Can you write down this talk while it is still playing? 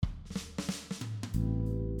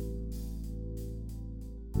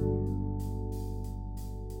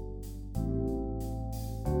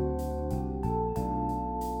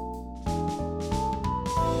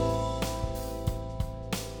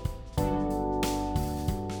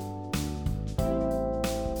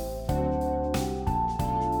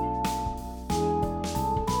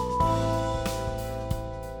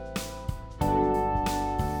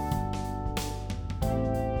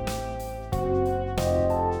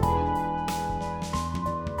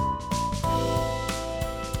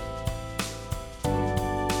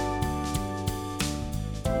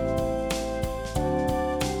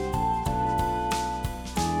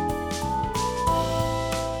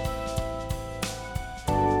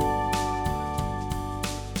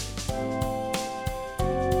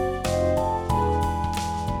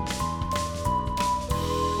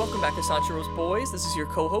to Sanchiro's Boys. This is your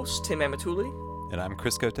co-host, Tim Amatuli. And I'm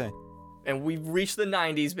Chris Cote. And we've reached the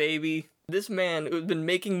 90s, baby. This man who's been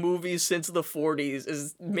making movies since the 40s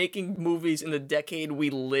is making movies in the decade we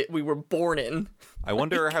were born in. I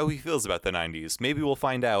wonder how he feels about the 90s. Maybe we'll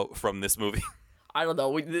find out from this movie. I don't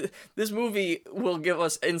know. This movie will give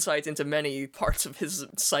us insights into many parts of his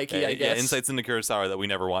psyche, I guess. Yeah, insights into Kurosawa that we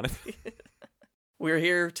never wanted. We're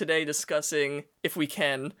here today discussing, if we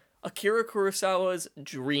can, Akira Kurosawa's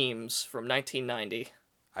Dreams from 1990.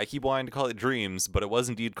 I keep wanting to call it Dreams, but it was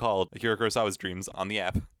indeed called Akira Kurosawa's Dreams on the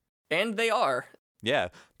app. And they are. Yeah,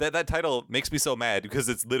 that title makes me so mad because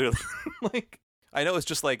it's literally like... I know it's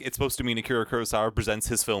just like, it's supposed to mean Akira Kurosawa presents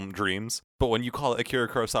his film Dreams, but when you call it Akira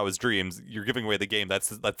Kurosawa's Dreams, you're giving away the game.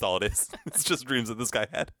 That's all it is. It's just dreams that this guy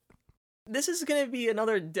had. This is going to be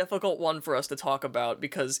another difficult one for us to talk about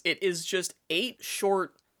because it is just 8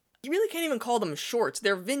 short... You really can't even call them shorts.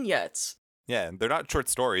 They're vignettes. Yeah, they're not short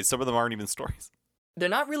stories. Some of them aren't even stories. They're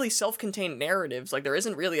not really self-contained narratives. Like, there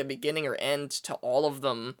isn't really a beginning or end to all of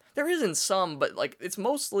them. There is in some, but, like, it's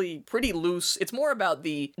mostly pretty loose. It's more about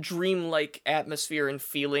the dreamlike atmosphere and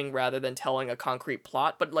feeling rather than telling a concrete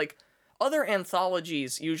plot. But, like, other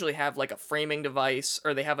anthologies usually have, like, a framing device,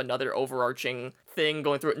 or they have another overarching thing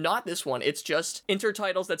going through it. Not this one. It's just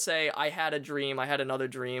intertitles that say, I had a dream, I had another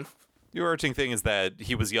dream. The overarching thing is that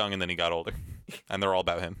he was young and then he got older. And they're all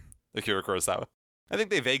about him. Akira Kurosawa. I think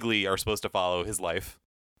they vaguely are supposed to follow his life.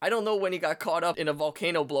 I don't know when he got caught up in a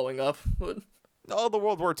volcano blowing up. Oh, the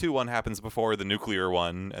World War II one happens before the nuclear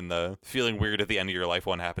one, and the feeling weird at the end of your life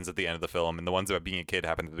one happens at the end of the film, and the ones about being a kid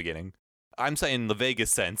happen at the beginning. I'm saying in the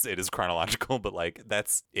vaguest sense it is chronological, but like,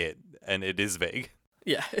 that's it, and it is vague.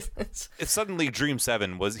 Yeah. If suddenly Dream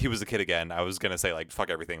 7 he was a kid again, I was gonna say like, fuck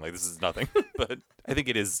everything, like this is nothing. But I think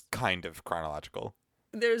it is kind of chronological.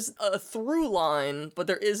 There's a through line, but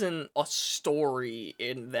there isn't a story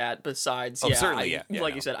in that besides, certainly,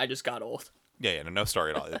 you said, I just got old. Yeah, no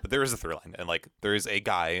story at all. But there is a through line, and like, there is a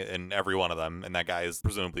guy in every one of them, and that guy is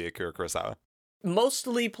presumably Akira Kurosawa.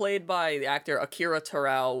 Mostly played by the actor Akira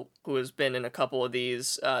Terao, who has been in a couple of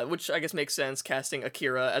these, which I guess makes sense, casting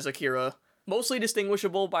Akira as Akira. Mostly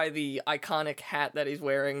distinguishable by the iconic hat that he's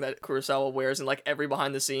wearing that Kurosawa wears in, like, every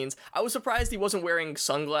behind the scenes. I was surprised he wasn't wearing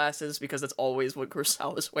sunglasses, because that's always what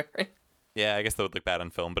Kurosawa's wearing. Yeah, I guess that would look bad on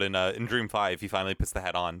film, but in Dream 5, he finally puts the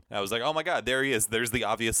hat on. And I was like, oh my god, there he is. There's the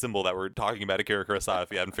obvious symbol that we're talking about Akira Kurosawa,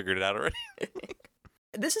 if you hadn't figured it out already.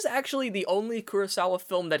 This is actually the only Kurosawa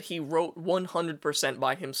film that he wrote 100%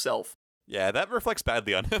 by himself. Yeah, that reflects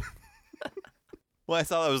badly on him. When I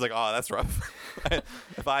saw that, I was like, oh, that's rough.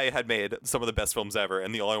 If I had made some of the best films ever,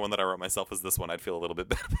 and the only one that I wrote myself was this one, I'd feel a little bit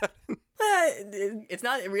bad about it. It's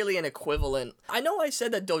not really an equivalent. I know I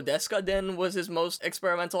said that Dodeska Den was his most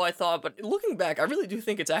experimental, I thought, but looking back, I really do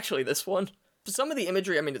think it's actually this one. Some of the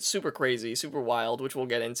imagery, I mean, it's super crazy, super wild, which we'll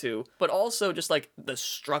get into, but also just, like, the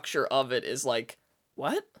structure of it is like,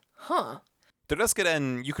 what? Huh. Dodeska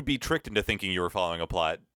Den, you could be tricked into thinking you were following a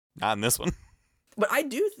plot. Not in this one. But I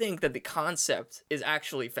do think that the concept is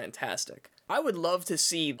actually fantastic. I would love to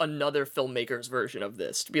see another filmmaker's version of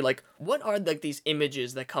this, to be like, what are like these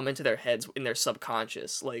images that come into their heads in their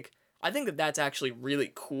subconscious? Like, I think that that's actually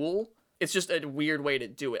really cool. It's just a weird way to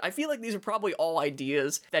do it. I feel like these are probably all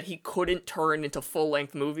ideas that he couldn't turn into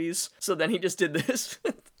full-length movies, so then he just did this.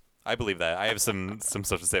 I believe that. I have some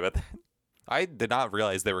stuff to say about that. I did not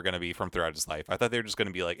realize they were going to be from throughout his life. I thought they were just going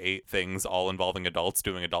to be like 8 things all involving adults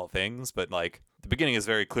doing adult things, but like the beginning is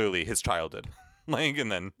very clearly his childhood. Like,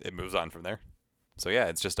 and then it moves on from there. So yeah,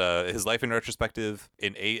 it's just his life in retrospective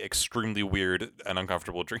in 8 extremely weird and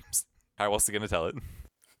uncomfortable dreams. How else are you going to tell it?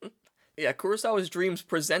 Yeah, Kurosawa's Dreams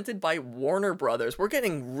presented by Warner Brothers. We're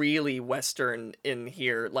getting really Western in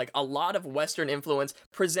here, like a lot of Western influence,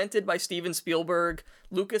 presented by Steven Spielberg.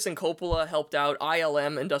 Lucas and Coppola helped out.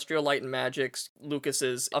 ILM, Industrial Light and Magic,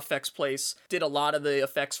 Lucas's effects place, did a lot of the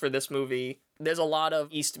effects for this movie. There's a lot of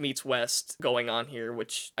East meets West going on here,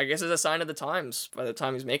 which I guess is a sign of the times by the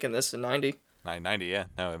time he's making this in 90. 90, yeah.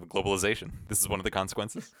 No, globalization. This is one of the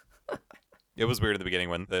consequences. It was weird in the beginning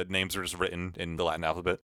when the names were just written in the Latin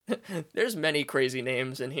alphabet. There's many crazy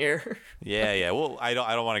names in here. Yeah. Well, I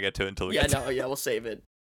don't want to get to it until we get to it. We'll save it.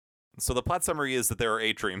 So the plot summary is that there are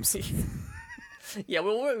 8 dreams. Yeah, we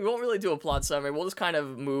won't really do a plot summary. We'll just kind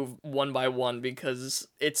of move one by one because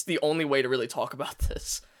it's the only way to really talk about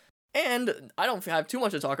this. And I don't have too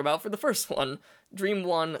much to talk about for the first one. Dream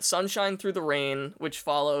 1, Sunshine Through the Rain, which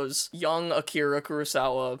follows young Akira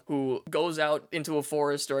Kurosawa, who goes out into a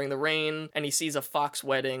forest during the rain, and he sees a fox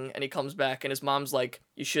wedding, and he comes back, and his mom's like,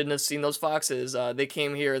 you shouldn't have seen those foxes. They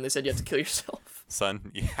came here, and they said you have to kill yourself. Son,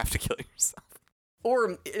 you have to kill yourself.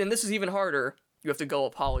 Or, and this is even harder, You have to go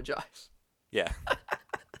apologize. Yeah.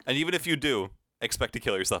 And even if you do, expect to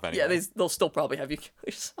kill yourself anyway. Yeah, they'll still probably have you kill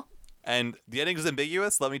yourself. And the ending is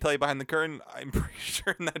ambiguous. Let me tell you behind the curtain, I'm pretty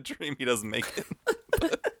sure in that dream he doesn't make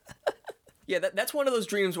it. Yeah, that's one of those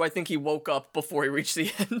dreams where I think he woke up before he reached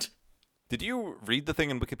the end. Did you read the thing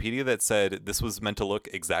in Wikipedia that said this was meant to look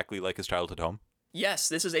exactly like his childhood home? Yes,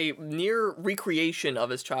 this is a near recreation of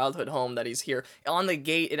his childhood home that he's here. On the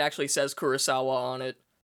gate, it actually says Kurosawa on it.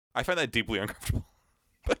 I find that deeply uncomfortable.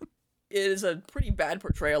 It is a pretty bad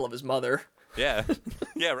portrayal of his mother. Yeah.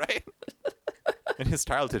 Yeah, right? In his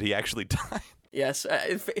childhood, he actually died. Yes,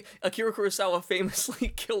 Akira Kurosawa famously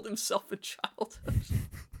killed himself in childhood.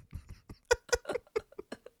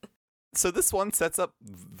 So this one sets up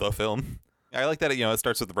the film. I like that, it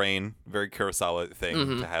starts with rain, very Kurosawa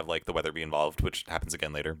thing to have, like, the weather be involved, which happens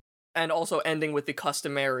again later. And also ending with the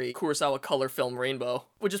customary Kurosawa color film rainbow,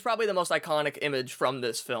 which is probably the most iconic image from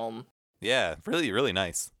this film. Yeah, really, really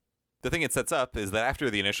nice. The thing it sets up is that after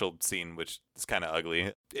the initial scene, which is kind of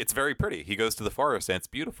ugly, it's very pretty. He goes to the forest and it's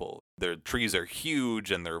beautiful. The trees are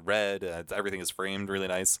huge and they're red. Everything is framed really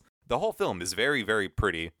nice. The whole film is very, very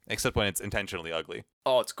pretty, except when it's intentionally ugly.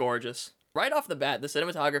 Oh, it's gorgeous. Right off the bat, the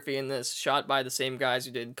cinematography in this, shot by the same guys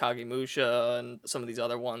who did Kagemusha and some of these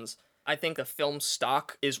other ones. I think the film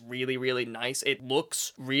stock is really, really nice. It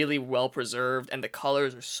looks really well preserved, and the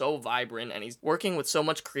colors are so vibrant, and he's working with so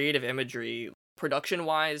much creative imagery.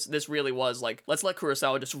 Production-wise, this really was like, let's let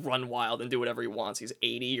Kurosawa just run wild and do whatever he wants. He's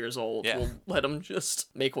 80 years old. Yeah. We'll let him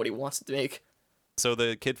just make what he wants to make. So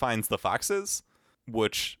the kid finds the foxes,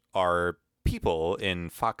 which are people in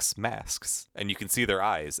fox masks, and you can see their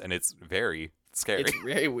eyes, and it's very scary. It's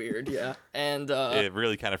very weird, yeah. And it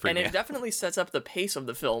really kind of freaked me out. And it definitely sets up the pace of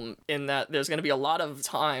the film in that there's going to be a lot of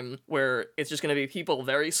time where it's just going to be people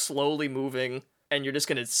very slowly moving, and you're just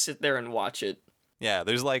going to sit there and watch it. Yeah,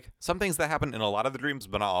 there's like some things that happen in a lot of the dreams,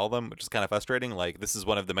 but not all of them, which is kind of frustrating. Like, this is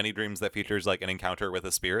one of the many dreams that features like an encounter with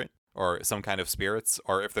a spirit or some kind of spirits,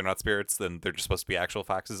 or if they're not spirits, then they're just supposed to be actual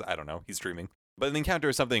foxes. I don't know. He's dreaming. But an encounter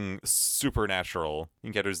is something supernatural. He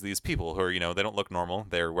encounters these people who are, they don't look normal.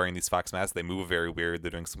 They're wearing these fox masks. They move very weird.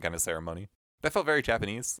 They're doing some kind of ceremony. That felt very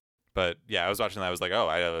Japanese. But yeah, I was watching that. I was like, oh,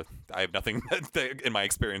 I have nothing in my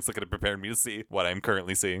experience that could have prepared me to see what I'm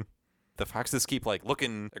currently seeing. The foxes keep like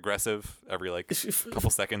looking aggressive every like couple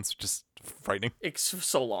seconds, just frightening. It's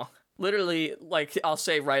so long. Literally, like, I'll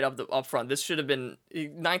say right up front, this should have been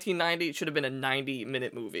 1990. It should have been a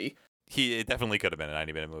 90-minute movie. It definitely could have been a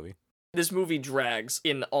 90-minute movie. This movie drags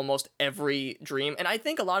in almost every dream, and I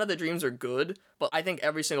think a lot of the dreams are good, but I think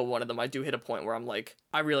every single one of them, I do hit a point where I'm like,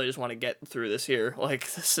 I really just want to get through this here.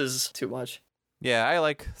 Like, this is too much. Yeah, I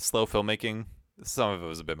like slow filmmaking. Some of it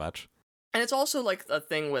was a bit much. And it's also like a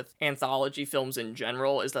thing with anthology films in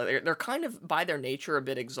general is that they're kind of by their nature a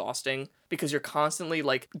bit exhausting because you're constantly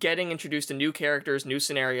like getting introduced to new characters, new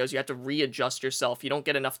scenarios. You have to readjust yourself. You don't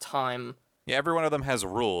get enough time. Yeah, every one of them has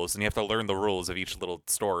rules, and you have to learn the rules of each little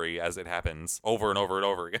story as it happens over and over and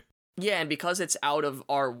over again. Yeah, and because it's out of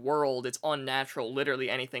our world, it's unnatural. Literally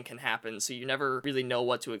anything can happen, so you never really know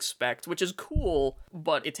what to expect, which is cool,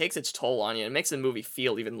 but it takes its toll on you. It makes the movie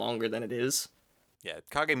feel even longer than it is. Yeah,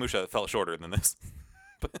 Kagemusha felt shorter than this.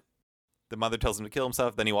 But the mother tells him to kill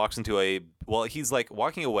himself, then he walks into he's like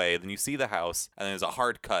walking away, then you see the house, and then there's a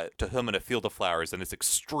hard cut to him in a field of flowers, and it's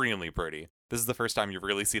extremely pretty. This is the first time you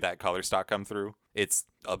really see that color stock come through. It's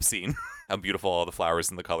obscene how beautiful all the flowers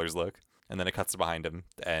and the colors look. And then it cuts to behind him,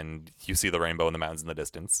 and you see the rainbow and the mountains in the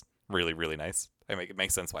distance. Really, really nice. It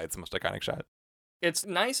makes sense why it's the most iconic shot. It's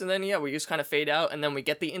nice, and then, yeah, we just kind of fade out, and then we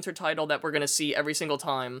get the intertitle that we're going to see every single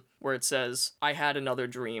time, where it says, I had another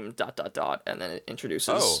dream, ... and then it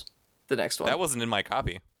introduces the next one. That wasn't in my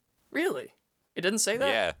copy. Really? It didn't say that?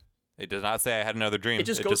 Yeah. It does not say I had another dream. It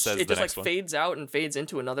just says it the just next like one. fades out and fades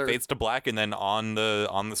into another. Fades to black, and then on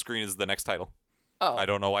the screen is the next title. Oh. I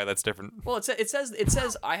don't know why that's different. Well, it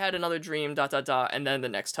says I had another dream ... and then the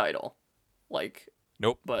next title. Like.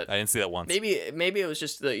 Nope. But I didn't see that once. Maybe it was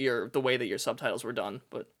just the way that your subtitles were done,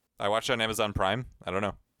 but. I watched it on Amazon Prime. I don't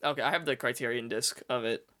know. Okay, I have the Criterion disc of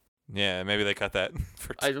it. Yeah, maybe they cut that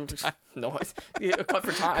for time. Cut for time.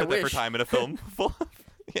 Cut that for time in a film.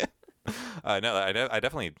 Yeah. No, I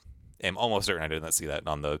definitely am almost certain I did not see that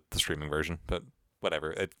on the streaming version, but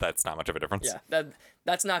whatever. That's not much of a difference. Yeah,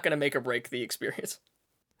 that's not going to make or break the experience.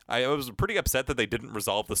 I was pretty upset that they didn't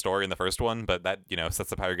resolve the story in the first one, but that,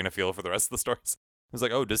 sets up how you're going to feel for the rest of the stories. I was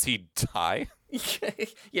like, oh, does he die?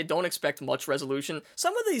 Yeah, don't expect much resolution.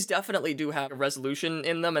 Some of these definitely do have a resolution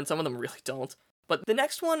in them, and some of them really don't. But the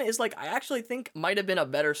next one is like, I actually think might have been a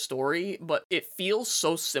better story, but it feels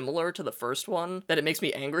so similar to the first one that it makes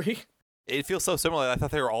me angry. It feels so similar. I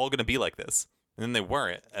thought they were all going to be like this. And then they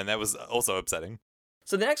weren't, and that was also upsetting.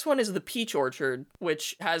 So the next one is the Peach Orchard,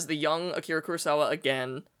 which has the young Akira Kurosawa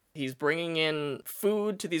again. He's bringing in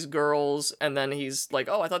food to these girls, and then he's like,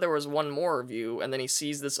 oh, I thought there was one more of you. And then he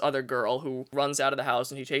sees this other girl who runs out of the house,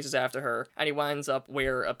 and he chases after her, and he winds up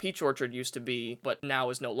where a peach orchard used to be, but now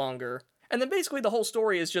is no longer. And then basically the whole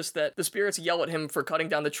story is just that the spirits yell at him for cutting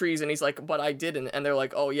down the trees, and he's like, but I didn't. And they're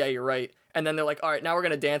like, oh, yeah, you're right. And then they're like, all right, now we're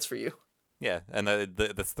going to dance for you. Yeah, and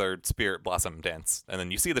the third spirit blossom dance. And then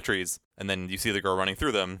you see the trees, and then you see the girl running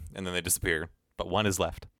through them, and then they disappear. But one is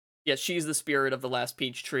left. Yeah, she's the spirit of the last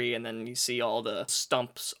peach tree, and then you see all the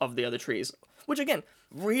stumps of the other trees. Which, again,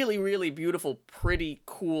 really, really beautiful, pretty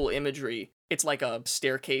cool imagery. It's like a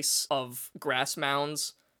staircase of grass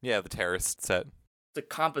mounds. Yeah, the terrace set. The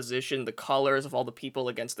composition, the colors of all the people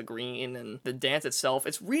against the green, and the dance itself,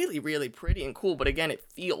 it's really, really pretty and cool, but again, it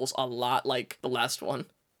feels a lot like the last one.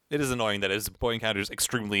 It is annoying that his boy encounters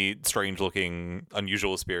extremely strange-looking,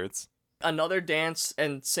 unusual spirits. Another dance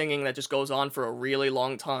and singing that just goes on for a really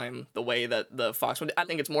long time, the way that the fox would. I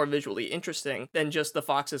think it's more visually interesting than just the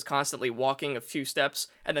foxes constantly walking a few steps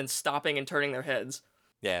and then stopping and turning their heads.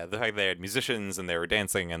 Yeah, the fact they had musicians and they were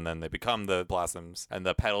dancing and then they become the blossoms and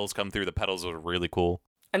the petals come through the petals was really cool.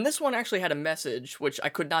 And this one actually had a message, which I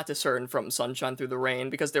could not discern from Sunshine Through the Rain,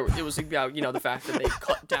 because it was about, the fact that they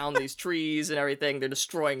cut down these trees and everything, they're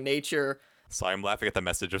destroying nature. So I'm laughing at the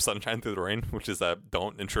message of Sunshine Through the Rain, which is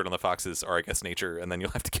don't intrude on the foxes or I guess nature, and then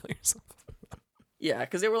you'll have to kill yourself. Yeah,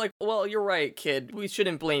 because they were like, well, you're right, kid. We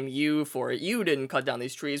shouldn't blame you for it. You didn't cut down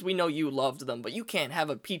these trees. We know you loved them, but you can't have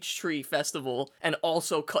a peach tree festival and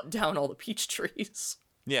also cut down all the peach trees.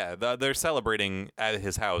 Yeah, they're celebrating at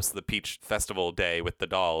his house the Peach Festival Day with the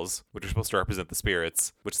dolls, which are supposed to represent the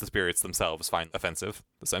spirits, which the spirits themselves find offensive,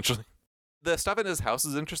 essentially. The stuff in his house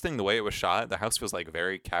is interesting, the way it was shot. The house was,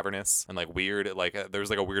 very cavernous and, weird. There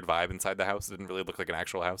was, a weird vibe inside the house. It didn't really look like an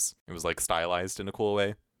actual house. It was, stylized in a cool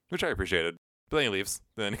way, which I appreciated. But then he leaves.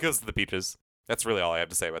 Then he goes to the peaches. That's really all I have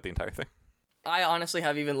to say about the entire thing. I honestly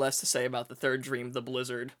have even less to say about the third dream, the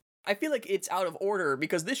blizzard. I feel like it's out of order,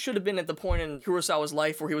 because this should have been at the point in Kurosawa's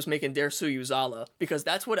life where he was making Dersu Uzala, because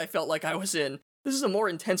that's what I felt like I was in. This is a more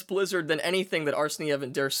intense blizzard than anything that Arseniev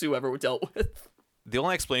and Dersu ever dealt with. The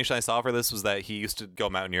only explanation I saw for this was that he used to go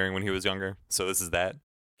mountaineering when he was younger, so this is that.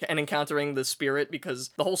 And encountering the spirit, because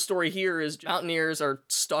the whole story here is mountaineers are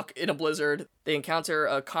stuck in a blizzard. They encounter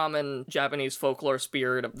a common Japanese folklore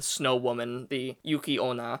spirit of the snow woman, the Yuki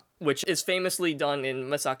Onna, which is famously done in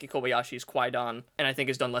Masaki Kobayashi's Kwaidan, and I think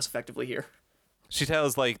is done less effectively here. She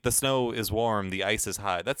tells, the snow is warm, the ice is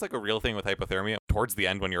hot. That's, a real thing with hypothermia. Towards the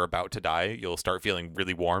end, when you're about to die, you'll start feeling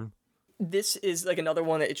really warm. This is, another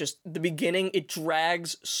one that the beginning, it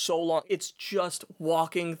drags so long. It's just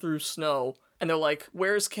walking through snow. And they're like,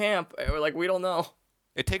 where's camp? And we're like, we don't know.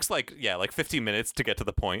 It takes 15 minutes to get to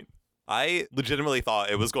the point. I legitimately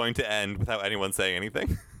thought it was going to end without anyone saying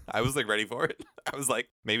anything. I was ready for it. I was like,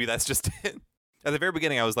 maybe that's just it. At the very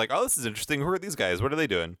beginning, I was like, oh, this is interesting. Who are these guys? What are they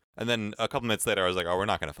doing? And then a couple minutes later, I was like, oh, we're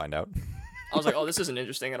not going to find out. I was like, oh, this isn't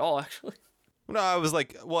interesting at all, actually. No, I was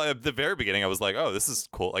like, well, at the very beginning, I was like, oh, this is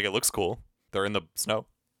cool. It looks cool. They're in the snow.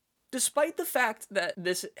 Despite the fact that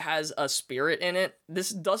this has a spirit in it, this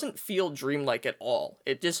doesn't feel dreamlike at all.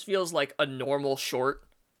 It just feels like a normal short.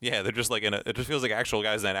 Yeah, they're just it just feels like actual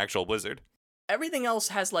guys in an actual blizzard. Everything else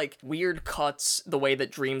has weird cuts, the way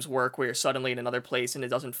that dreams work, where you're suddenly in another place and it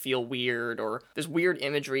doesn't feel weird, or there's weird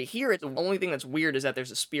imagery. Here, the only thing that's weird is that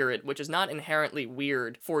there's a spirit, which is not inherently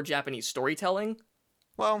weird for Japanese storytelling.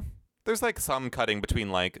 Well, there's some cutting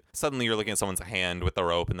between suddenly you're looking at someone's hand with the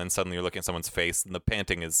rope and then suddenly you're looking at someone's face and the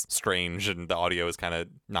panting is strange and the audio is kind of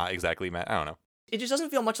not exactly I don't know. It just doesn't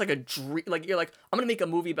feel much like a dream. You're like, I'm gonna make a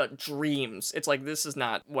movie about dreams. It's this is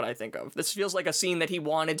not what I think of. This feels like a scene that he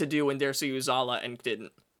wanted to do in Dersu Uzala and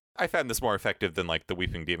didn't. I found this more effective than the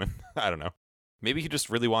Weeping Demon. I don't know. Maybe he just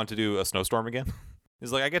really wanted to do a snowstorm again.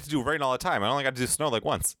 He's like, I get to do rain all the time. I only got to do snow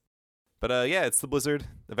once. But yeah, it's the blizzard.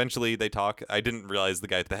 Eventually they talk. I didn't realize the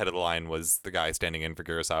guy at the head of the line was the guy standing in for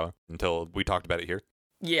Kurosawa until we talked about it here.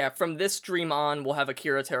 Yeah, from this dream on, we'll have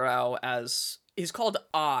Akira Terao as... He's called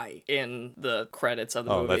I in the credits of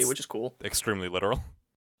the movie, which is cool. Extremely literal.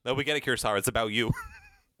 No, we get it, Kurosawa. It's about you.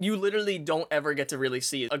 You literally don't ever get to really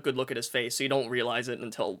see a good look at his face, so you don't realize it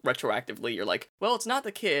until retroactively you're like, well, it's not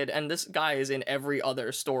the kid, and this guy is in every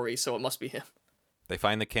other story, so it must be him. They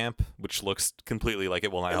find the camp, which looks completely like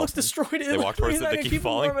it will not help. It looks destroyed. They walk towards it, they keep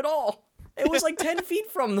falling. Warm at all. It was 10 feet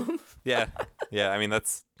from them. Yeah. I mean,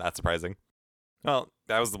 that's not surprising. Well,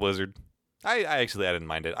 that was the blizzard. I didn't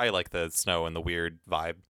mind it. I like the snow and the weird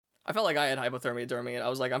vibe. I felt like I had hypothermia during it. I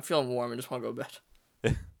was like, I'm feeling warm and just want to go to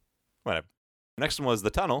bed. Whatever. Next one was the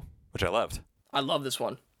tunnel, which I loved. I love this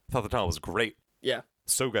one. I thought the tunnel was great. Yeah.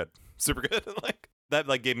 So good. Super good.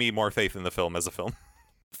 That gave me more faith in the film as a film.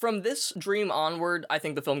 From this dream onward, I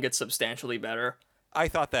think the film gets substantially better. I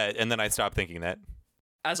thought that, and then I stopped thinking that.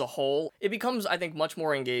 As a whole, it becomes, I think, much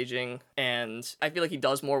more engaging, and I feel like he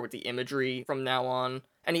does more with the imagery from now on.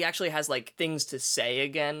 And he actually has, like, things to say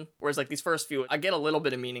again, whereas, like, these first few, I get a little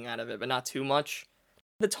bit of meaning out of it, but not too much.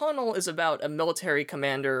 The Tunnel is about a military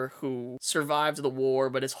commander who survived the war,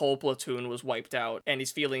 but his whole platoon was wiped out, and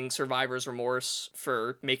he's feeling survivor's remorse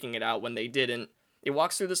for making it out when they didn't. He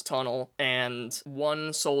walks through this tunnel, and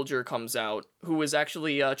one soldier comes out, who is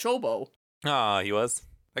actually Chobo. Ah, he was.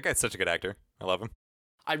 That guy's such a good actor. I love him.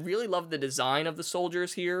 I really love the design of the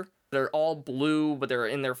soldiers here. They're all blue, but they're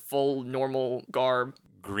in their full normal garb.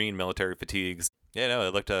 Green military fatigues. Yeah, no,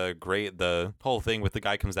 it looked great. The whole thing with the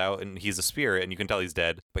guy comes out, and he's a spirit, and you can tell he's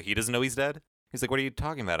dead, but he doesn't know he's dead. He's like, what are you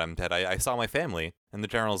talking about? I'm dead. I saw my family. And the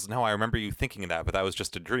general's, no, I remember you thinking that, but that was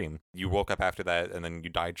just a dream. You woke up after that, and then you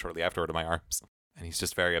died shortly afterward in my arms. And he's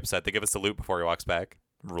just very upset. They give a salute before he walks back.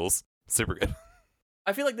 Rules. Super good.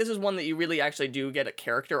 I feel like this is one that you really actually do get a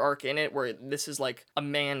character arc in it, where this is like a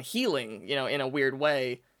man healing, in a weird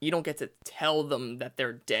way. You don't get to tell them that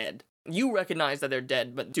they're dead. You recognize that they're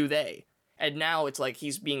dead, but do they? And now it's like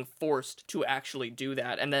he's being forced to actually do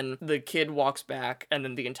that. And then the kid walks back, and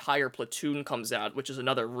then the entire platoon comes out, which is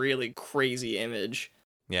another really crazy image.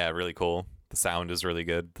 Yeah, really cool. The sound is really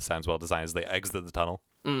good. The sound's well designed as they exit the tunnel.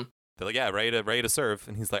 They're like, yeah, ready to serve.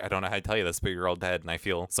 And he's like, I don't know how to tell you this, but you're all dead, and I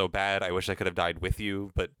feel so bad. I wish I could have died with you,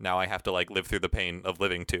 but now I have to, live through the pain of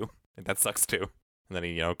living, too. And that sucks, too. And then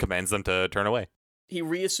he, commands them to turn away. He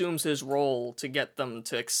reassumes his role to get them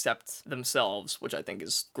to accept themselves, which I think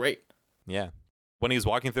is great. Yeah. When he's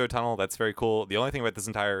walking through a tunnel, that's very cool. The only thing about this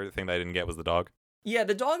entire thing that I didn't get was the dog. Yeah,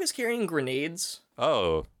 the dog is carrying grenades.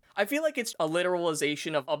 Oh. I feel like it's a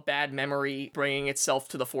literalization of a bad memory bringing itself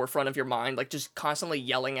to the forefront of your mind, like just constantly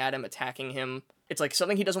yelling at him, attacking him. It's like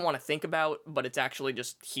something he doesn't want to think about, but it's actually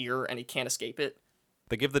just here and he can't escape it.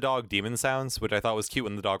 They give the dog demon sounds, which I thought was cute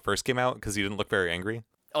when the dog first came out because he didn't look very angry.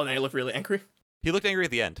 Oh, then he looked really angry? He looked angry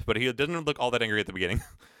at the end, but he didn't look all that angry at the beginning.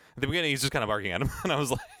 At the beginning, he's just kind of barking at him, and I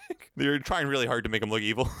was like, they're trying really hard to make him look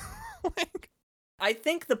evil. I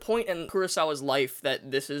think the point in Kurosawa's life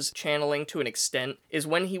that this is channeling to an extent is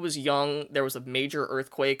when he was young, there was a major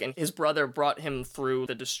earthquake, and his brother brought him through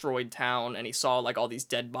the destroyed town, and he saw all these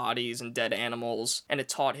dead bodies and dead animals, and it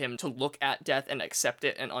taught him to look at death and accept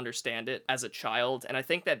it and understand it as a child, and I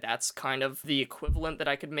think that that's kind of the equivalent that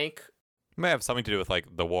I could make. It may have something to do with,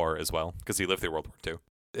 the war as well, because he lived through World War II.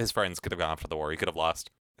 His friends could have gone off to the war. He could have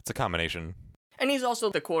lost. It's a combination. And he's also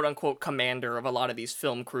the quote-unquote commander of a lot of these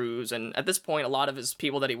film crews, and at this point, a lot of his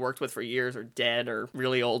people that he worked with for years are dead or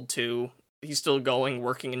really old, too. He's still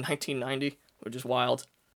working in 1990, which is wild.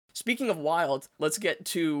 Speaking of wild, let's get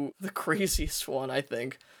to the craziest one, I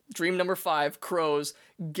think. Dream number 5, Crows,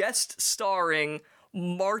 guest starring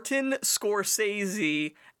Martin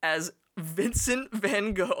Scorsese as Vincent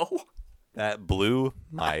van Gogh. That blew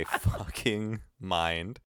my fucking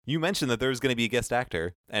mind. You mentioned that there was going to be a guest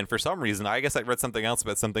actor, and for some reason, I guess I read something else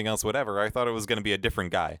about something else, whatever, I thought it was going to be a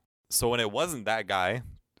different guy. So when it wasn't that guy,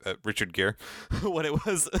 Richard Gere, when it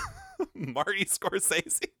was Marty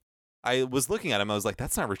Scorsese, I was looking at him, I was like,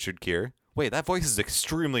 that's not Richard Gere. Wait, that voice is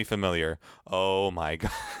extremely familiar. Oh my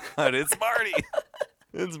god, it's Marty!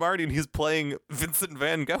 It's Marty, and he's playing Vincent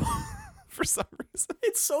van Gogh. For some reason.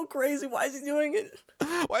 It's so crazy. Why is he doing it?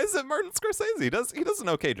 Why is it Martin Scorsese? He does an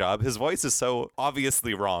okay job. His voice is so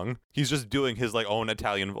obviously wrong. He's just doing his own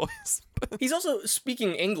Italian voice. He's also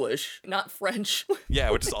speaking English, not French. Yeah,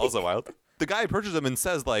 which is also wild. The guy approaches him and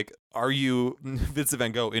says, are you Vincent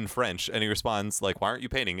van Gogh in French? And he responds, why aren't you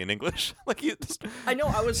painting in English? I know,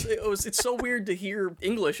 it's so weird to hear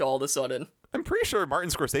English all of a sudden. I'm pretty sure Martin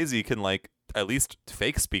Scorsese can at least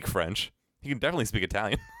fake speak French. He can definitely speak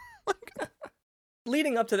Italian.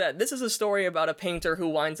 Leading up to that, this is a story about a painter who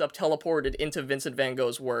winds up teleported into Vincent van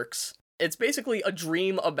Gogh's works. It's basically a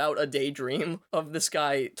dream about a daydream of this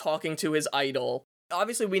guy talking to his idol.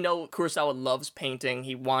 Obviously, we know Kurosawa loves painting.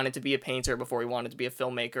 He wanted to be a painter before he wanted to be a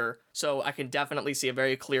filmmaker. So I can definitely see a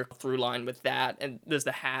very clear through line with that. And there's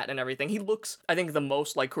the hat and everything. He looks, I think, the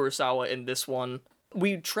most like Kurosawa in this one.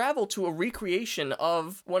 We travel to a recreation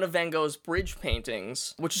of one of Van Gogh's bridge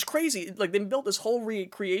paintings, which is crazy. They built this whole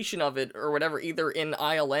recreation of it or whatever, either in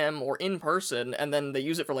ILM or in person, and then they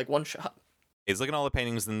use it for one shot. He's looking at all the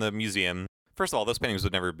paintings in the museum. First of all, those paintings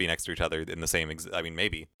would never be next to each other in the same,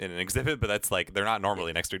 maybe in an exhibit, but that's they're not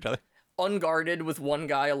normally next to each other. Unguarded with one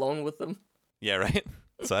guy alone with them. Yeah, right?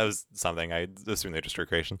 So that was something. I assume they're just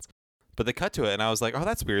recreations. But they cut to it, and I was like, oh,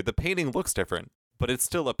 that's weird. The painting looks different. but it's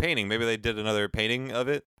still a painting. Maybe they did another painting of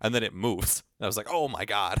it, and then it moves. And I was like, oh my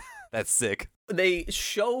god, that's sick. They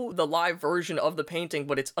show the live version of the painting,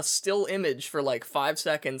 but it's a still image for like 5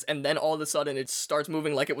 seconds, and then all of a sudden it starts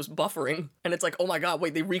moving like it was buffering. And it's like, oh my god,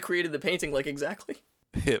 wait, they recreated the painting like exactly.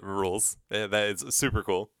 It rules. That is super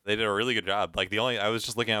cool. They did a really good job. Like, I was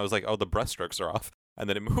just looking at it, I was like, oh, the brushstrokes are off. And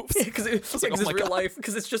then it moves. Yeah, because it's real life,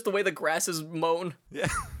 because it's just the way the grass is mown. Yeah.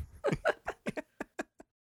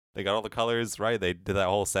 They got all the colors right. They did that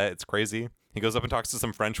whole set. It's crazy. He goes up and talks to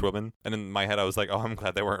some French woman. And in my head, I was like, oh, I'm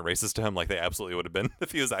glad they weren't racist to him like they absolutely would have been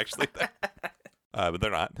if he was actually there. But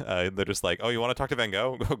they're not. They're just like, oh, you want to talk to Van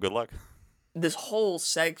Gogh? Oh, good luck. This whole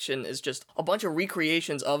section is just a bunch of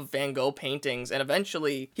recreations of Van Gogh paintings, and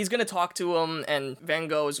eventually he's going to talk to him, and Van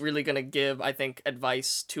Gogh is really going to give, I think,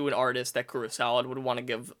 advice to an artist that Kurosawa would want to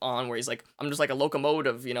give on, where he's like, I'm just like a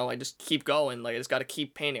locomotive, you know, I just keep going, like, I just got to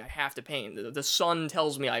keep painting, I have to paint, the sun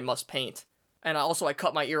tells me I must paint. And I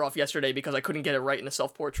cut my ear off yesterday because I couldn't get it right in a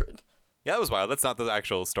self-portrait. Yeah, that was wild. That's not the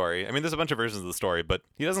actual story. I mean, there's a bunch of versions of the story, but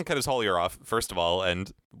he doesn't cut his whole ear off, first of all,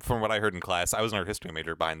 and from what I heard in class, I was an art history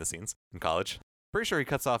major behind the scenes in college. Pretty sure he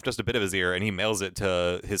cuts off just a bit of his ear, and he mails it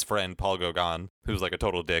to his friend, Paul Gauguin, who's like a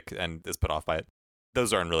total dick and is put off by it.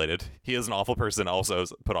 Those are unrelated. He is an awful person, also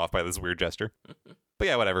is put off by this weird gesture. But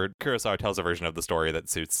yeah, whatever. Kurosawa tells a version of the story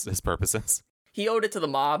that suits his purposes. He owed it to the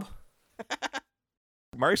mob.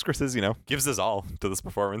 Martin Scorsese, gives his all to this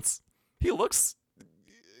performance. He looks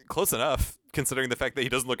close enough, considering the fact that he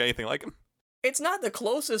doesn't look anything like him. It's not the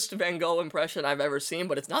closest Van Gogh impression I've ever seen,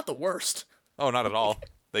 but it's not the worst. Oh, not at all.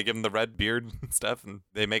 They give him the red beard and stuff, and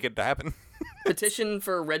they make it happen. Petition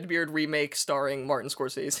for Redbeard remake starring Martin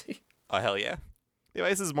Scorsese. Oh, hell yeah. The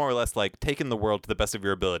advice is more or less like taking the world to the best of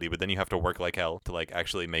your ability, but then you have to work like hell to like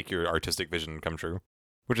actually make your artistic vision come true.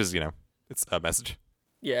 Which is, it's a message.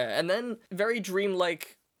 Yeah, and then very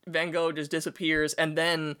dreamlike, Van Gogh just disappears, and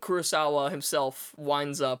then Kurosawa himself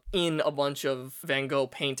winds up in a bunch of Van Gogh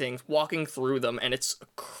paintings, walking through them, and it's a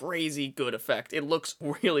crazy good effect. It looks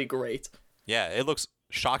really great. Yeah, it looks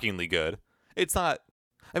shockingly good. It's not...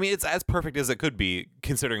 I mean, it's as perfect as it could be,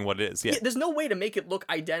 considering what it is. Yeah. There's no way to make it look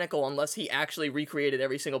identical unless he actually recreated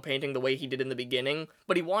every single painting the way he did in the beginning,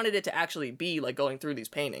 but he wanted it to actually be like going through these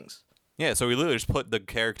paintings. Yeah, so we literally just put the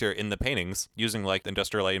character in the paintings using like the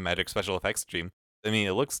Industrial Light and Magic special effects regime. I mean,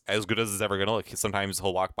 it looks as good as it's ever gonna look. Sometimes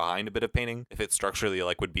he'll walk behind a bit of painting if it structurally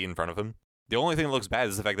like would be in front of him. The only thing that looks bad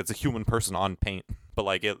is the fact that it's a human person on paint, but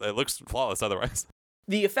like it looks flawless otherwise.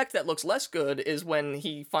 The effect that looks less good is when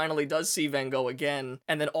he finally does see Van Gogh again,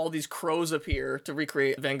 and then all these crows appear to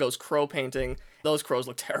recreate Van Gogh's crow painting. Those crows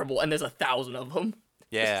look terrible, and there's 1,000 of them.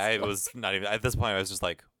 Yeah, I was not even... At this point, I was just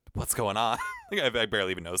like, what's going on? I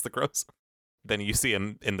barely even noticed the crows. Then you see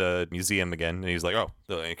him in the museum again, and he's like, oh.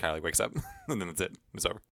 And he kind of like wakes up, and then that's it. It's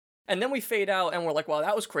over. And then we fade out, and we're like, wow,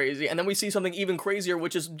 that was crazy. And then we see something even crazier,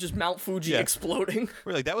 which is just Mount Fuji exploding.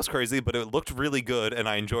 We're like, that was crazy, but it looked really good, and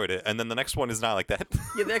I enjoyed it. And then the next one is not like that.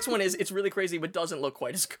 Yeah, the next one is, it's really crazy, but doesn't look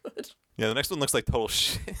quite as good. Yeah, the next one looks like total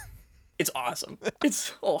shit. It's awesome. It's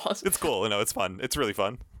so awesome. It's cool. It's fun. It's really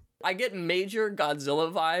fun. I get major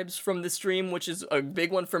Godzilla vibes from this stream, which is a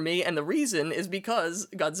big one for me, and the reason is because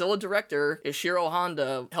Godzilla director Ishiro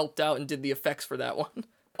Honda helped out and did the effects for that one.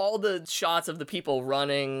 All the shots of the people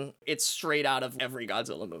running, it's straight out of every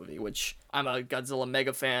Godzilla movie, which I'm a Godzilla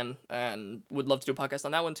mega fan and would love to do a podcast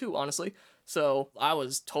on that one too, honestly. So I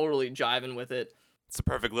was totally jiving with it. It's a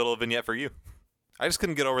perfect little vignette for you. I just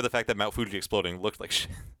couldn't get over the fact that Mount Fuji exploding looked like shit.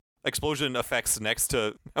 Explosion effects next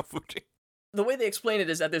to Mount Fuji. The way they explain it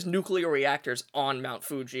is that there's nuclear reactors on Mount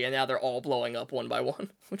Fuji, and now they're all blowing up one by one,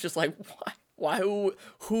 which is like, why?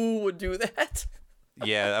 Who would do that?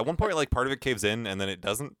 Yeah, at one point, like, part of it caves in, and then it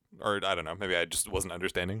doesn't. Or, I don't know, maybe I just wasn't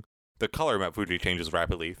understanding. The color of Mount Fuji changes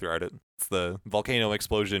rapidly throughout it. It's the volcano,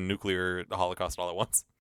 explosion, nuclear, holocaust all at once.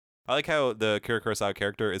 I like how the Akira Kurosawa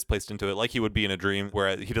character is placed into it like he would be in a dream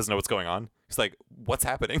where he doesn't know what's going on. He's like, what's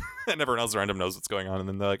happening? And everyone else around him knows what's going on, and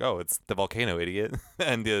then they're like, oh, it's the volcano, idiot,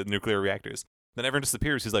 and the nuclear reactors. Then everyone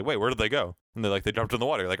disappears. He's like, wait, where did they go? And they're like, they jumped in the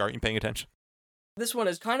water. Like, aren't you paying attention? This one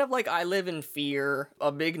is kind of like I Live in Fear,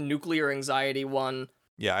 a big nuclear anxiety one.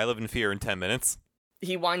 Yeah, I Live in Fear in 10 minutes.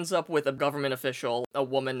 He winds up with a government official, a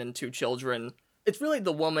woman and 2 children. It's really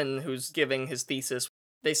the woman who's giving his thesis.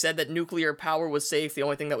 They said that nuclear power was safe. The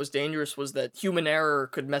only thing that was dangerous was that human error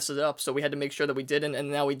could mess it up, so we had to make sure that we didn't,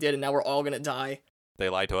 and now we did, and now we're all gonna die. They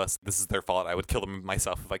lied to us. This is their fault. I would kill them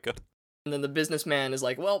myself if I could. And then the businessman is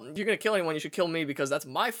like, well, if you're gonna kill anyone, you should kill me because that's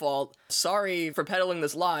my fault. Sorry for peddling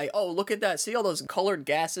this lie. Oh, look at that. See all those colored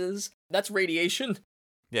gases? That's radiation.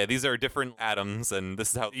 Yeah, these are different atoms, and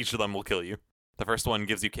this is how each of them will kill you. The first one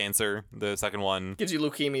gives you cancer. The second one Gives you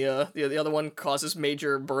leukemia. The other one causes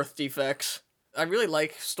major birth defects. I really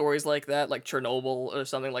like stories like that, like Chernobyl or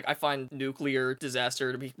something. Like, I find nuclear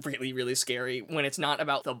disaster to be really, really scary when it's not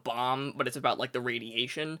about the bomb, but it's about, like, the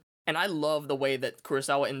radiation. And I love the way that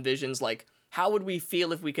Kurosawa envisions, like, how would we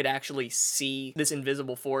feel if we could actually see this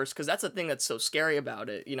invisible force? Because that's the thing that's so scary about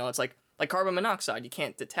it. You know, it's like carbon monoxide. You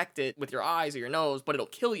can't detect it with your eyes or your nose, but it'll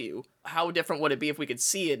kill you. How different would it be if we could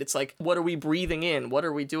see it? It's like, what are we breathing in? What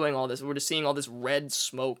are we doing all this? We're just seeing all this red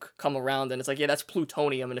smoke come around, and it's like, yeah, that's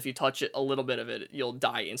plutonium, and if you touch it, a little bit of it, you'll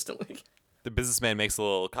die instantly. The businessman makes a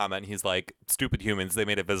little comment. He's like, stupid humans, they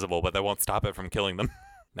made it visible, but that won't stop it from killing them.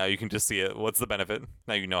 Now you can just see it. What's the benefit?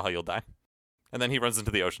 Now you know how you'll die. And then he runs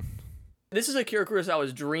into the ocean. This is Akira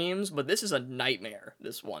Kurosawa's dreams, but this is a nightmare,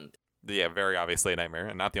 this one. Yeah, very obviously a nightmare,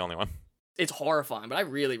 and not the only one. It's horrifying, but I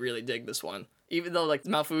really, really dig this one. Even though, like,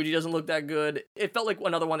 Mount Fuji doesn't look that good, it felt like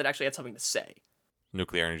another one that actually had something to say.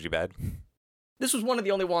 Nuclear energy bad. This was one of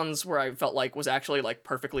the only ones where I felt like was actually, like,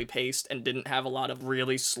 perfectly paced and didn't have a lot of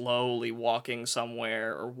really slowly walking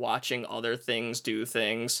somewhere or watching other things do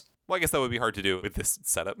things. Well, I guess that would be hard to do with this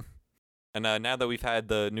setup. And now that we've had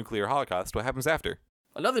the nuclear holocaust, what happens after?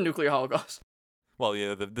 Another nuclear holocaust. Well,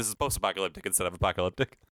 yeah, this is post-apocalyptic instead of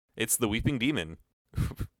apocalyptic. It's the Weeping Demon.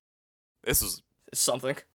 This was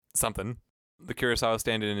Something. The Kurosawa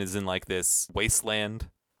stand-in is in, like, this wasteland.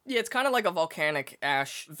 Yeah, it's kind of like a volcanic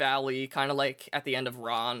ash valley, kind of like at the end of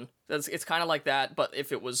Ran. It's kind of like that, but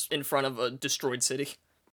if it was in front of a destroyed city.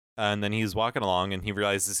 And then he's walking along, and he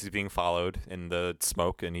realizes he's being followed in the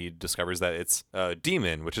smoke, and he discovers that it's a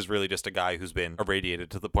demon, which is really just a guy who's been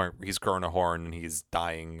irradiated to the point where he's growing a horn, and he's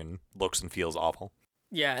dying, and looks and feels awful.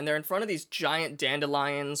 Yeah, and they're in front of these giant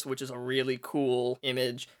dandelions, which is a really cool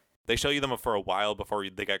image. They show you them for a while before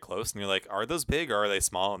they get close, and you're like, are those big, or are they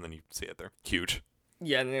small? And then you see it, they're huge.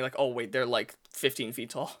 Yeah, and they're like, oh wait, they're like 15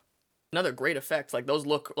 feet tall. Another great effect, like those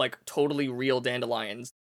look like totally real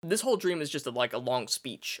dandelions. This whole dream is just like a long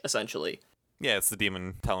speech, essentially. Yeah, it's the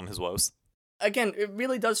demon telling his woes. Again, it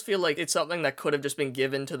really does feel like it's something that could have just been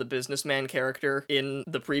given to the businessman character in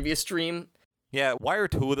the previous dream. Yeah, why are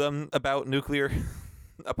two of them about nuclear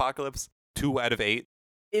apocalypse? 2 out of 8?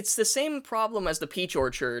 It's the same problem as the Peach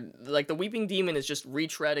Orchard. Like, the Weeping Demon is just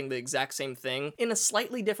retreading the exact same thing in a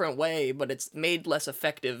slightly different way, but it's made less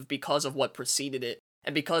effective because of what preceded it.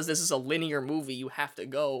 And because this is a linear movie, you have to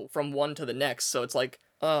go from one to the next, so it's like,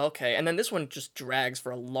 oh, okay. And then this one just drags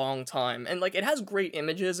for a long time. And, like, it has great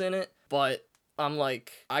images in it, but I'm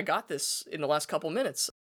like, I got this in the last couple minutes.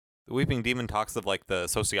 The Weeping Demon talks of, like, the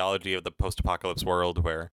sociology of the post-apocalypse world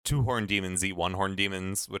where 2 horned demons eat 1 horned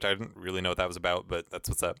demons, which I didn't really know what that was about, but that's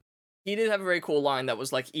what's up. He did have a very cool line that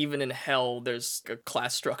was like, even in hell, there's a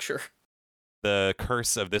class structure. The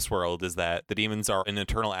curse of this world is that the demons are in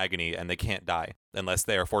eternal agony and they can't die unless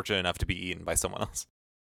they are fortunate enough to be eaten by someone else.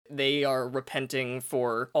 They are repenting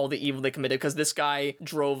for all the evil they committed because this guy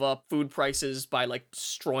drove up food prices by, like,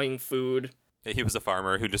 destroying food. He was a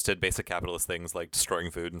farmer who just did basic capitalist things like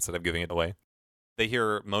destroying food instead of giving it away. They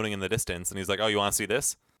hear moaning in the distance, and he's like, oh, you want to see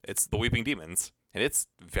this? It's the Weeping Demons. And it's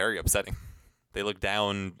very upsetting. They look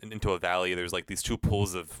down into a valley. There's, like, these 2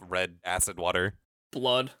 pools of red acid water.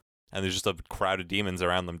 Blood. And there's just a crowd of demons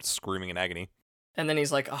around them screaming in agony. And then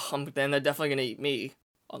he's like, oh, then they're definitely going to eat me.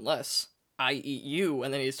 Unless I eat you.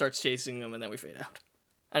 And then he starts chasing them, and then we fade out.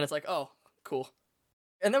 And it's like, oh, cool.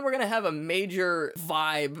 And then we're going to have a major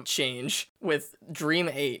vibe change with Dream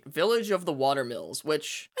 8, Village of the Watermills,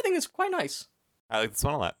 which I think is quite nice. I like this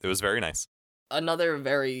one a lot. It was very nice. Another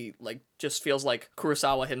very, like, just feels like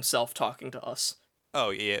Kurosawa himself talking to us.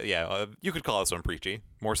 Oh, yeah. You could call this one preachy.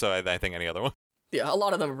 More so than I think any other one. Yeah, a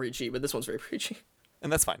lot of them are preachy, but this one's very preachy.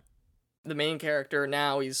 And that's fine. The main character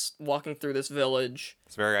now, he's walking through this village.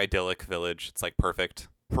 It's a very idyllic village. It's, like, perfect.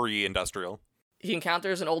 Pre-industrial. He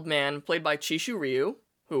encounters an old man played by Chishu Ryu,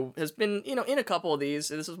 who has been, in a couple of these.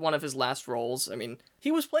 This is one of his last roles. I mean,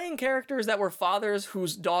 he was playing characters that were fathers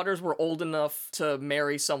whose daughters were old enough to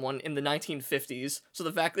marry someone in the 1950s. So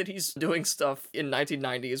the fact that he's doing stuff in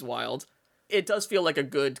 1990 is wild. It does feel like a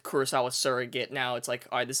good Kurosawa surrogate now. It's like,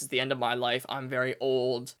 all right, this is the end of my life. I'm very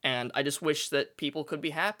old, and I just wish that people could be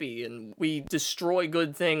happy, and we destroy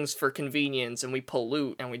good things for convenience, and we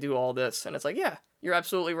pollute, and we do all this. And it's like, yeah, you're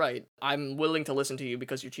absolutely right. I'm willing to listen to you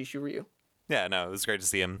because you're Chishu Ryu. Yeah, no, it was great to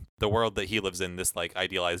see him. The world that he lives in, this, like,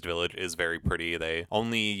 idealized village, is very pretty. They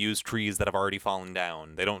only use trees that have already fallen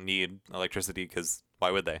down. They don't need electricity, because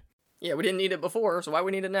why would they? Yeah, we didn't need it before, so why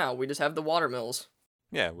we need it now? We just have the water mills.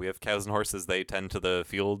 Yeah, we have cows and horses. They tend to the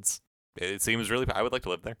fields. It seems really... I would like to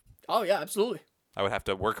live there. Oh, yeah, absolutely. I would have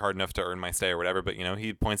to work hard enough to earn my stay or whatever. But,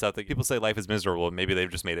 he points out that people say life is miserable. Maybe they've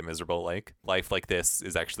just made it miserable. Like, life like this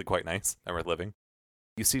is actually quite nice and worth living.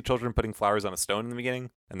 You see children putting flowers on a stone in the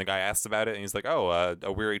beginning, and the guy asks about it, and he's like, oh,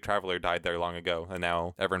 a weary traveler died there long ago, and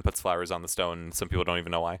now everyone puts flowers on the stone, and some people don't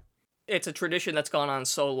even know why. It's a tradition that's gone on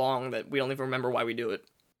so long that we don't even remember why we do it.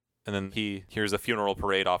 And then he hears a funeral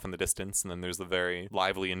parade off in the distance, and then there's the very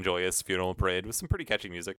lively and joyous funeral parade with some pretty catchy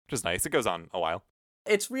music, which is nice. It goes on a while.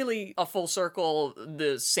 It's really a full circle,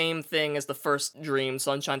 the same thing as the first dream,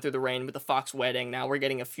 Sunshine Through the Rain, with the Fox wedding. Now we're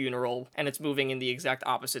getting a funeral, and it's moving in the exact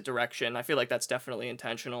opposite direction. I feel like that's definitely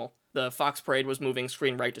intentional. The Fox parade was moving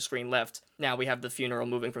screen right to screen left. Now we have the funeral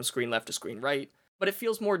moving from screen left to screen right. But it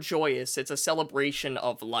feels more joyous. It's a celebration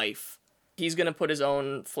of life. He's going to put his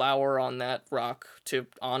own flower on that rock to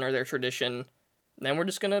honor their tradition. Then we're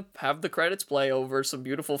just going to have the credits play over some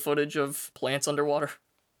beautiful footage of plants underwater.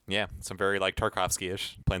 Yeah, some very,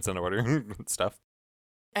 Tarkovsky-ish plants underwater stuff.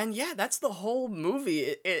 And yeah, that's the whole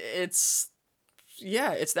movie. It's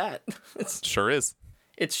that. Sure is.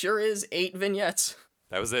 It sure is 8 vignettes.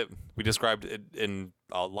 That was it. We described it in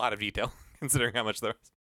a lot of detail, considering how much there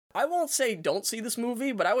was. I won't say don't see this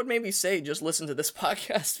movie, but I would maybe say just listen to this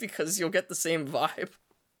podcast because you'll get the same vibe.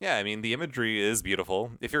 Yeah, I mean, the imagery is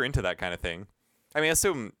beautiful, if you're into that kind of thing. I mean, I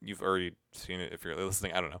assume you've already seen it if you're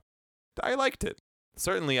listening. I don't know. I liked it.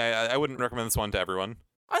 Certainly, I wouldn't recommend this one to everyone.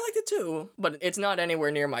 I liked it too, but it's not anywhere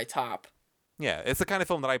near my top. Yeah, it's the kind of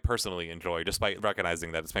film that I personally enjoy, despite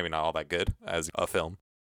recognizing that it's maybe not all that good as a film.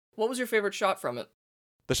 What was your favorite shot from it?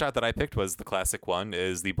 The shot that I picked was the classic one,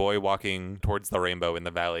 is the boy walking towards the rainbow in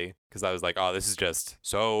the valley, because I was like, oh, this is just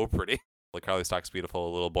so pretty. Like, Harley Stock's beautiful,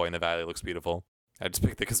 a little boy in the valley looks beautiful. I just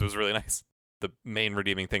picked it because it was really nice. The main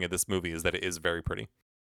redeeming thing of this movie is that it is very pretty.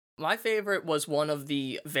 My favorite was one of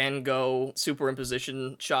the Van Gogh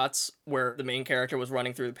superimposition shots where the main character was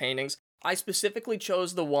running through the paintings. I specifically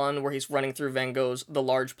chose the one where he's running through Van Gogh's The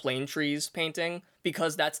Large Plane Trees painting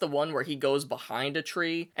because that's the one where he goes behind a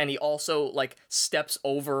tree and he also steps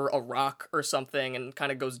over a rock or something and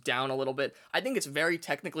kind of goes down a little bit. I think it's very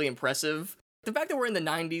technically impressive. The fact that we're in the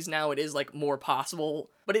 90s now, it is more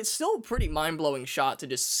possible, but it's still a pretty mind-blowing shot to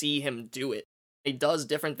just see him do it. He does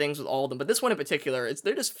different things with all of them, but this one in particular,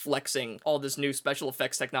 they're just flexing all this new special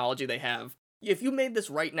effects technology they have. If you made this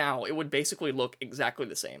right now, it would basically look exactly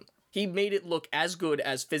the same. He made it look as good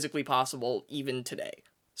as physically possible even today.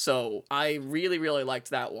 So I really, really liked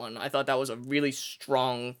that one. I thought that was a really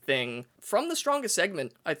strong thing from the strongest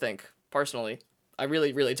segment, I think, personally. I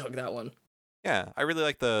really, really took that one. Yeah, I really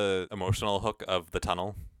like the emotional hook of the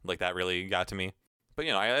tunnel. That really got to me. But,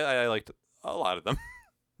 I liked a lot of them.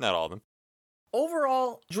 Not all of them.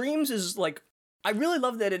 Overall, Dreams is I really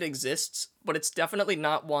love that it exists, but it's definitely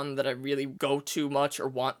not one that I really go to much or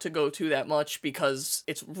want to go to that much because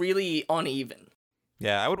it's really uneven.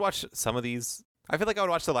 Yeah, I would watch some of these. I feel like I would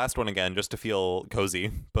watch the last one again just to feel cozy,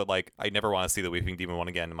 but I never want to see the Weeping Demon one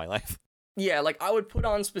again in my life. Yeah, I would put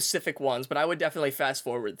on specific ones, but I would definitely fast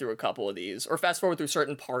forward through a couple of these, or fast forward through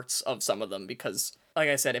certain parts of some of them, because, like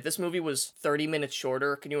I said, if this movie was 30 minutes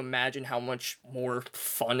shorter, can you imagine how much more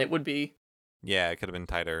fun it would be? Yeah, it could have been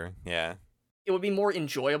tighter, yeah. It would be more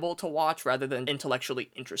enjoyable to watch rather than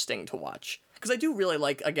intellectually interesting to watch. Because I do really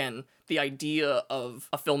like, again, the idea of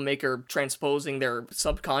a filmmaker transposing their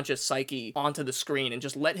subconscious psyche onto the screen and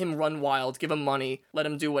just let him run wild, give him money, let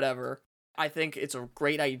him do whatever. I think it's a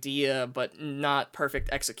great idea, but not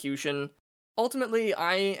perfect execution. Ultimately,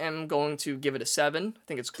 I am going to give it a 7. I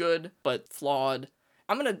think it's good, but flawed.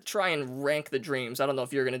 I'm going to try and rank the dreams. I don't know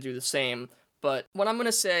if you're going to do the same. But what I'm going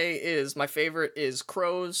to say is my favorite is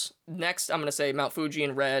Crows. Next, I'm going to say Mount Fuji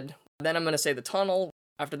in red. Then I'm going to say The Tunnel.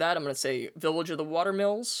 After that, I'm going to say Village of the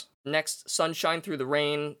Watermills. Next, Sunshine Through the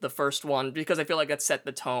Rain, the first one, because I feel like that set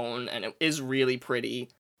the tone and it is really pretty.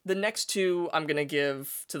 The next two I'm going to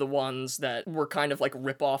give to the ones that were kind of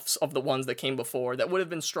rip-offs of the ones that came before that would have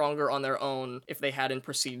been stronger on their own if they hadn't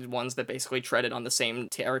preceded ones that basically treaded on the same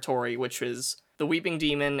territory, which is The Weeping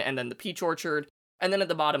Demon and then The Peach Orchard. And then at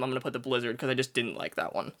the bottom, I'm going to put The Blizzard because I just didn't like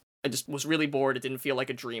that one. I just was really bored. It didn't feel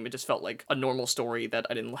like a dream. It just felt like a normal story that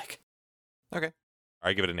I didn't like. Okay.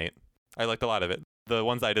 I give it an 8. I liked a lot of it. The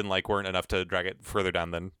ones I didn't like weren't enough to drag it further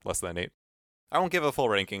down than less than an 8. I won't give a full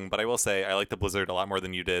ranking, but I will say I like The Blizzard a lot more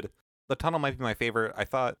than you did. The Tunnel might be my favorite. I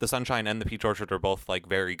thought The Sunshine and The Peach Orchard are both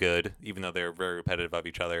very good, even though they're very repetitive of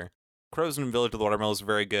each other. Crows and Village of the Watermills are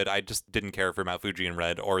very good. I just didn't care for Mount Fuji in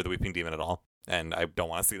red or The Weeping Demon at all. And I don't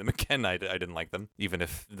want to see them again. I didn't like them, even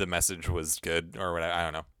if the message was good or whatever. I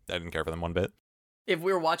don't know. I didn't care for them one bit. If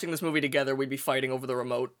we were watching this movie together, we'd be fighting over the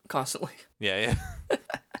remote constantly. Yeah.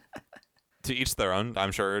 To each their own.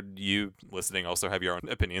 I'm sure you listening also have your own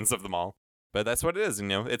opinions of them all. But that's what it is,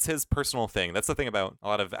 it's his personal thing. That's the thing about a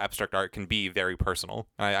lot of abstract art can be very personal.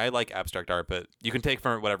 I like abstract art, but you can take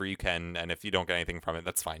from it whatever you can, and if you don't get anything from it,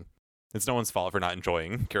 that's fine. It's no one's fault for not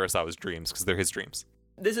enjoying Kurosawa's dreams, because they're his dreams.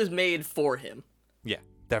 This is made for him. Yeah,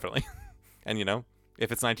 definitely. And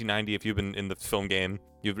if it's 1990, if you've been in the film game,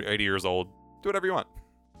 you're 80 years old, do whatever you want.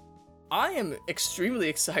 I am extremely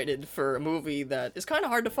excited for a movie that is kind of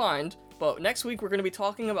hard to find, but next week we're going to be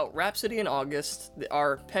talking about Rhapsody in August,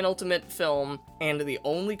 our penultimate film, and the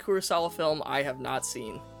only Kurosawa film I have not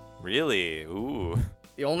seen. Really? Ooh.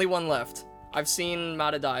 The only one left. I've seen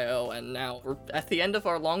Matadayo, and now we're at the end of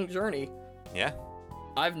our long journey. Yeah.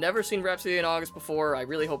 I've never seen Rhapsody in August before. I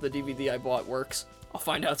really hope the DVD I bought works. I'll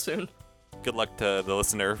find out soon. Good luck to the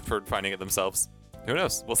listener for finding it themselves. Who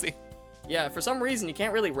knows? We'll see. Yeah, for some reason you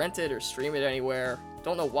can't really rent it or stream it anywhere.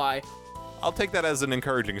 Don't know why. I'll take that as an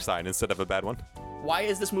encouraging sign instead of a bad one. Why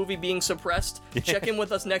is this movie being suppressed? Check in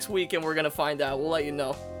with us next week and we're gonna find out. We'll let you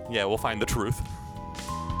know. Yeah, we'll find the truth.